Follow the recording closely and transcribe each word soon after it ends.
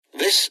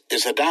This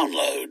is a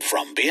download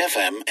from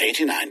BFM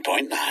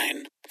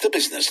 89.9, the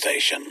business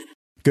station.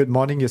 Good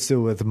morning. You're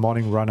still with the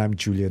Morning Run. I'm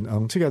Julian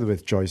Ng, together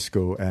with Joyce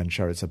Goh and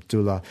Shariz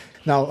Abdullah.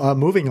 Now,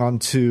 moving on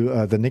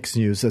to the next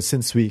news,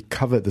 since we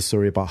covered the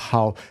story about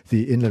how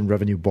the Inland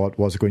Revenue Board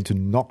was going to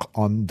knock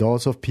on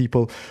doors of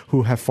people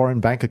who have foreign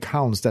bank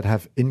accounts that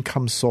have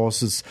income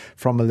sources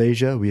from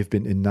Malaysia, we have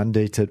been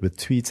inundated with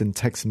tweets and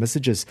text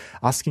messages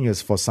asking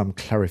us for some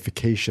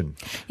clarification.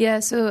 Yeah,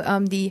 so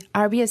the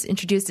RB has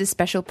introduced this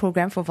special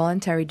program for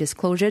voluntary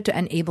disclosure to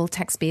enable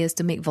taxpayers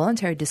to make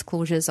voluntary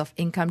disclosures of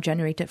income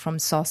generated from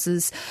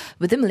sources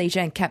within Malaysia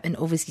and kept in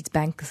overseas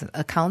bank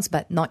accounts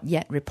but not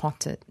yet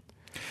reported.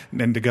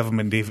 And the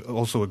government, they've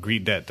also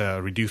agreed that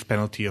reduced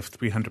penalty of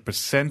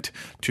 300%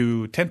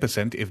 to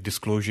 10% if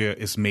disclosure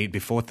is made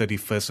before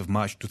 31st of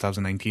March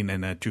 2019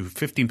 and to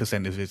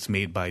 15% if it's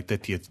made by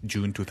 30th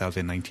June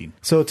 2019.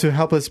 So to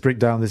help us break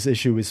down this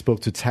issue, we spoke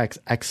to tax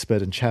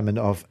expert and chairman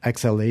of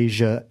XL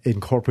Asia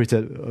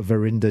Incorporated,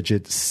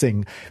 Virendrajit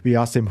Singh. We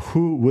asked him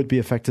who would be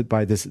affected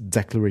by this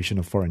declaration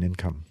of foreign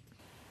income.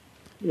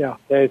 Yeah,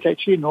 there is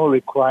actually no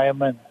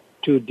requirement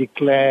to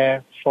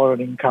declare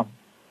foreign income.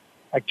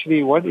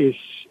 Actually, what is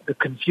the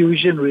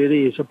confusion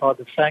really is about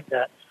the fact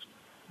that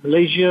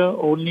Malaysia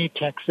only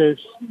taxes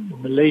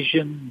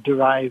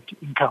Malaysian-derived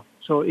income.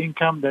 So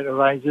income that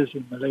arises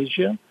in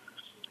Malaysia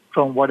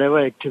from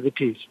whatever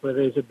activities,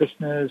 whether it's a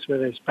business,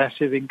 whether it's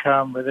passive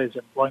income, whether it's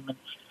employment,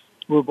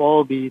 will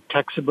all be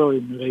taxable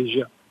in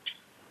Malaysia.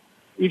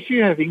 If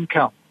you have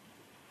income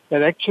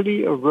that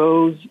actually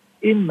arose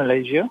in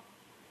Malaysia,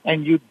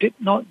 and you did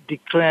not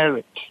declare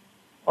it,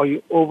 or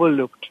you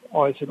overlooked,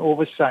 or it's an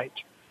oversight,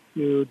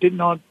 you did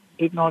not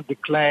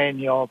declare in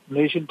your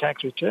Malaysian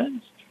tax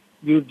returns,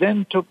 you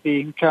then took the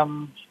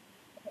income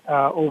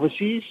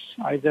overseas,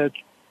 either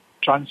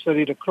transferred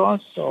it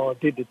across or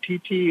did the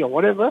TT or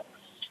whatever,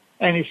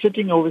 and it's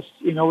sitting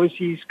in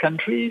overseas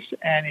countries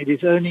and it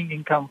is earning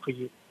income for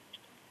you,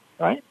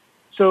 right?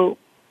 So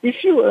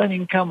if you earn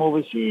income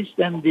overseas,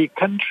 then the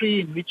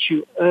country in which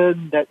you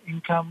earn that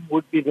income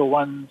would be the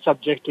one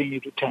subjecting you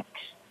to tax.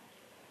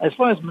 As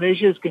far as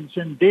Malaysia is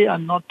concerned, they are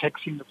not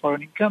taxing the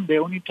foreign income.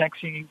 They're only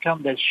taxing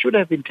income that should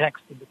have been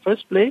taxed in the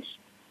first place,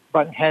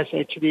 but has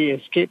actually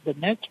escaped the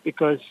net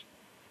because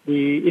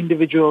the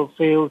individual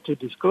failed to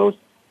disclose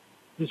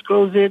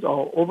it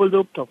or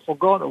overlooked or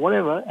forgot or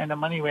whatever, and the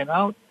money went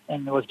out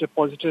and was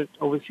deposited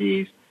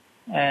overseas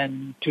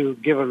and to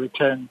give a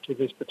return to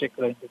this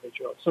particular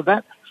individual. So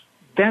that's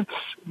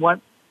what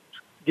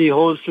the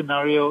whole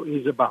scenario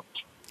is about.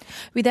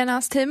 We then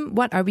asked him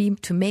what are we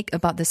to make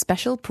about the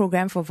special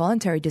program for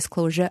voluntary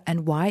disclosure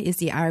and why is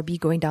the IRB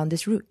going down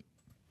this route?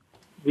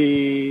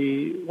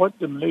 What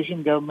the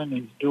Malaysian government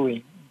is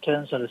doing in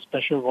terms of the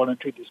special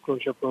voluntary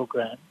disclosure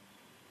program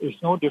is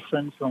no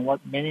different from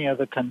what many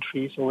other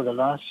countries over the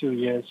last few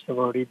years have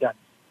already done.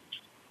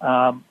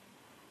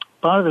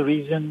 Part of the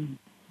reason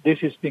this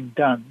is being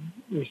done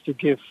is to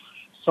give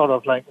sort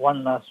of like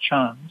one last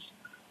chance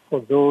for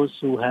those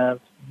who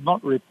have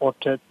not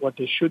reported what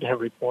they should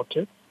have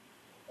reported.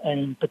 And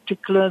in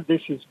particular,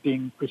 this is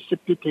being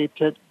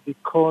precipitated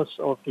because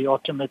of the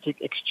automatic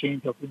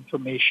exchange of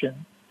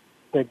information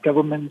that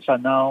governments are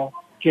now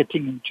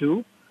getting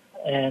into,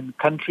 and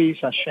countries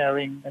are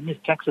sharing,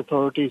 tax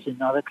authorities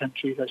in other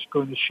countries are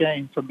going to share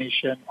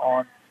information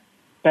on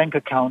bank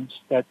accounts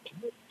that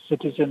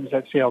citizens,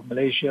 let's say, of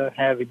Malaysia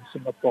have in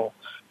Singapore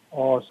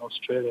or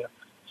Australia.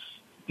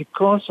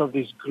 Because of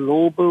this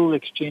global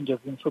exchange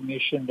of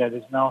information that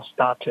is now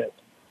started,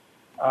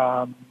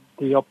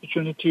 the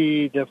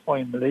opportunity, therefore,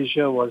 in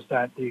Malaysia was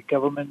that the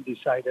government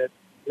decided,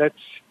 let's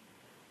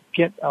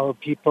get our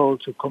people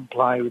to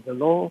comply with the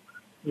law,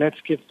 let's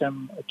give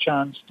them a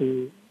chance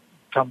to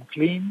come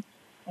clean,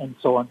 and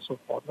so on and so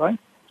forth, right?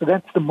 So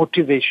that's the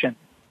motivation.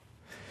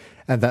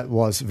 And that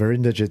was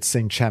Virendrajit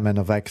Singh, chairman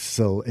of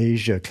XL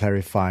Asia,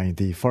 clarifying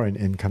the foreign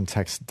income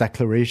tax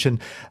declaration.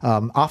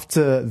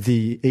 After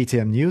the 8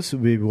 a.m. news,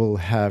 we will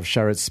have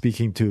Shariz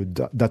speaking to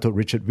Dato'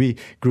 Richard Wee,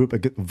 Group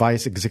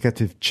Vice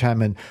Executive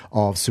Chairman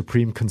of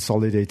Supreme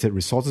Consolidated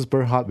Resources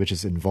Berhad, which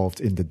is involved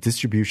in the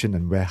distribution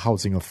and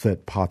warehousing of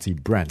third-party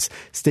brands.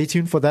 Stay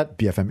tuned for that,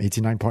 BFM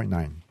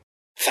 89.9.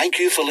 Thank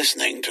you for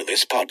listening to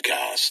this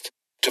podcast.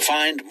 To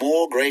find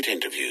more great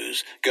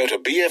interviews, go to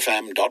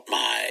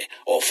bfm.my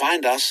or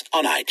find us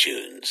on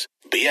iTunes.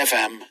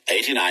 BFM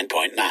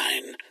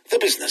 89.9, the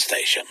business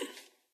station.